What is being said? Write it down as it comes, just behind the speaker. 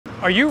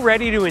Are you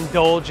ready to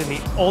indulge in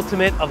the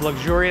ultimate of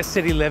luxurious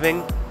city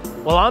living?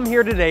 Well, I'm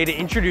here today to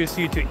introduce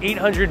you to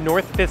 800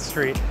 North 5th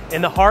Street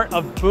in the heart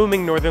of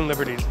booming Northern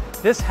Liberties.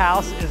 This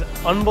house is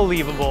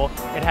unbelievable.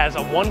 It has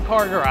a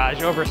one-car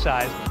garage,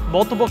 oversized,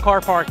 multiple car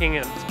parking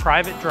in its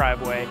private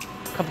driveway.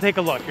 Come take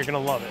a look, you're gonna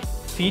love it.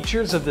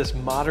 Features of this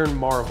modern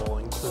marvel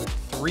include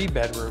 3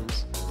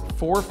 bedrooms,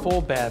 4 full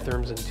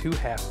bathrooms and 2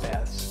 half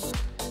baths,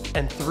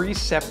 and 3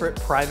 separate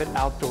private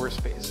outdoor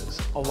spaces,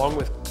 along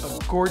with a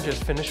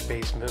gorgeous finished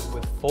basement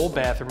with full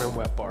bathroom and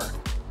wet bar.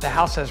 The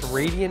house has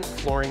radiant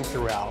flooring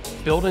throughout,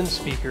 built-in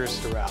speakers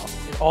throughout.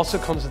 It also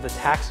comes with a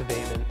tax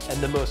abatement and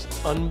the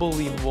most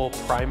unbelievable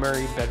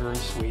primary bedroom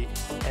suite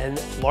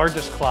and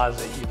largest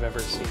closet you've ever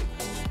seen.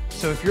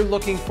 So if you're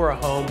looking for a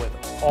home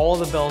with all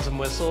the bells and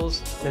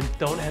whistles, then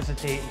don't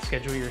hesitate and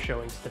schedule your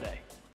showings today.